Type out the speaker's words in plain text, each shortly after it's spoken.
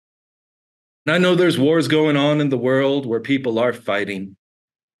And I know there's wars going on in the world where people are fighting.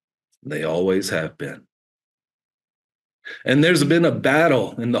 They always have been. And there's been a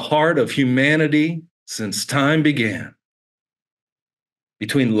battle in the heart of humanity since time began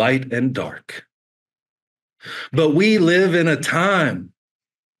between light and dark. But we live in a time,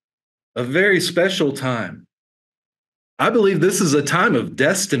 a very special time. I believe this is a time of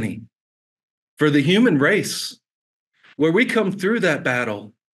destiny for the human race where we come through that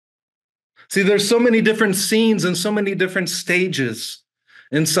battle. See, there's so many different scenes and so many different stages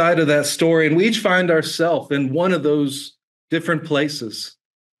inside of that story, and we each find ourselves in one of those different places.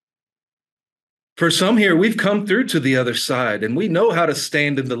 For some here, we've come through to the other side and we know how to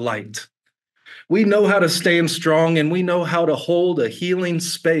stand in the light. We know how to stand strong and we know how to hold a healing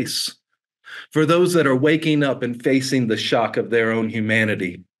space for those that are waking up and facing the shock of their own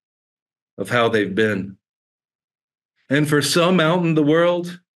humanity, of how they've been. And for some out in the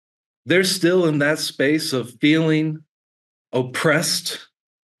world, they're still in that space of feeling oppressed,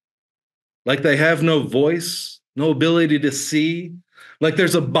 like they have no voice, no ability to see, like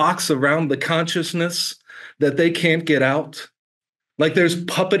there's a box around the consciousness that they can't get out, like there's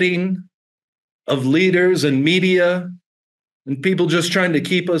puppeting of leaders and media and people just trying to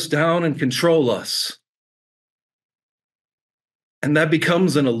keep us down and control us. And that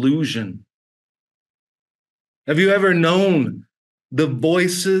becomes an illusion. Have you ever known the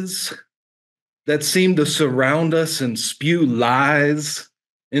voices that seem to surround us and spew lies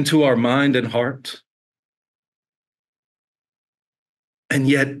into our mind and heart? And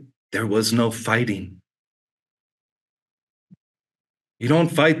yet there was no fighting. You don't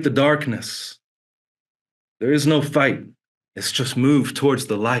fight the darkness. There is no fight. It's just move towards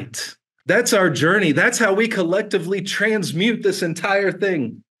the light. That's our journey. That's how we collectively transmute this entire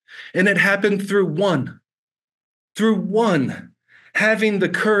thing. And it happened through one having the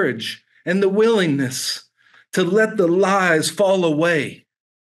courage and the willingness to let the lies fall away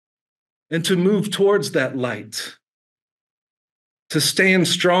and to move towards that light, to stand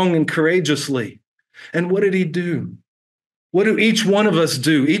strong and courageously. And what did he do? What do each one of us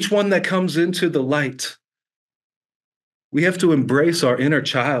do? Each one that comes into the light, we have to embrace our inner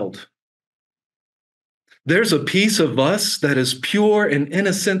child. There's a piece of us that is pure and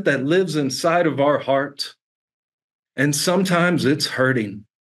innocent that lives inside of our heart. And sometimes it's hurting.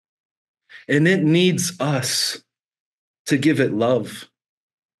 And it needs us to give it love.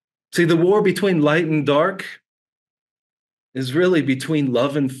 See, the war between light and dark is really between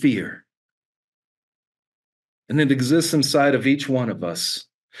love and fear. And it exists inside of each one of us.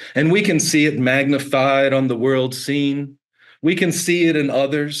 And we can see it magnified on the world scene. We can see it in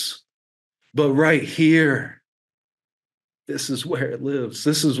others. But right here, this is where it lives.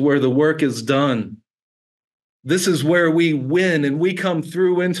 This is where the work is done. This is where we win and we come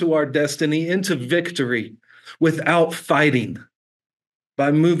through into our destiny, into victory without fighting,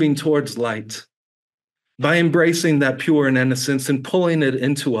 by moving towards light, by embracing that pure and innocence and pulling it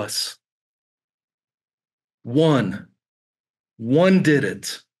into us. One did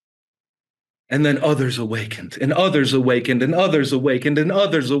it. And then others awakened, and others awakened, and others awakened, and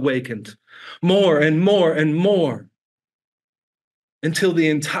others awakened. More and more and more. Until the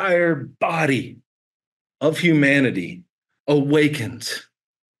entire body of humanity awakened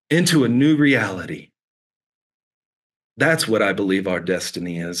into a new reality. That's what I believe our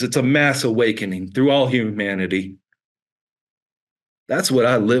destiny is. It's a mass awakening through all humanity. That's what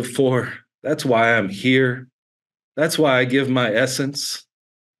I live for. That's why I'm here. That's why I give my essence.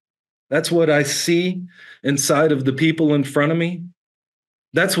 That's what I see inside of the people in front of me.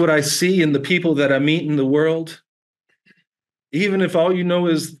 That's what I see in the people that I meet in the world. Even if all you know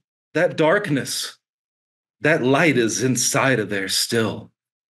is that darkness, that light is inside of there still.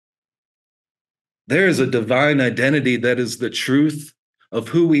 There is a divine identity that is the truth of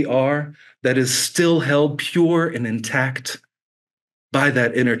who we are, that is still held pure and intact by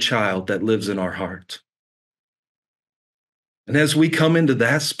that inner child that lives in our heart. And as we come into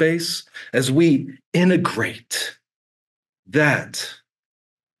that space, as we integrate that,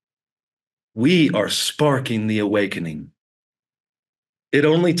 we are sparking the awakening. It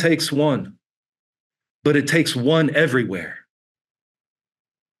only takes one, but it takes one everywhere.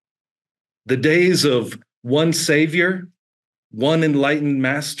 The days of one savior, one enlightened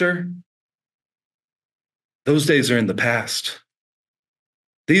master, those days are in the past.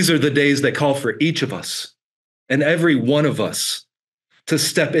 These are the days that call for each of us and every one of us to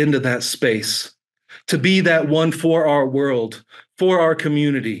step into that space, to be that one for our world, for our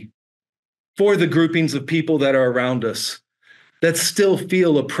community, for the groupings of people that are around us that still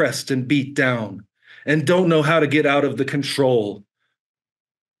feel oppressed and beat down and don't know how to get out of the control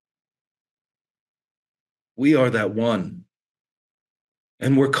We are that one,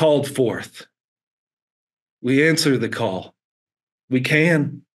 and we're called forth. We answer the call. We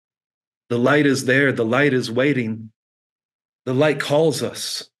can. The light is there. The light is waiting. The light calls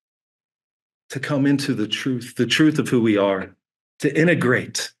us to come into the truth of who we are, to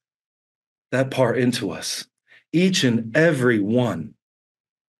integrate that part into us. Each and every one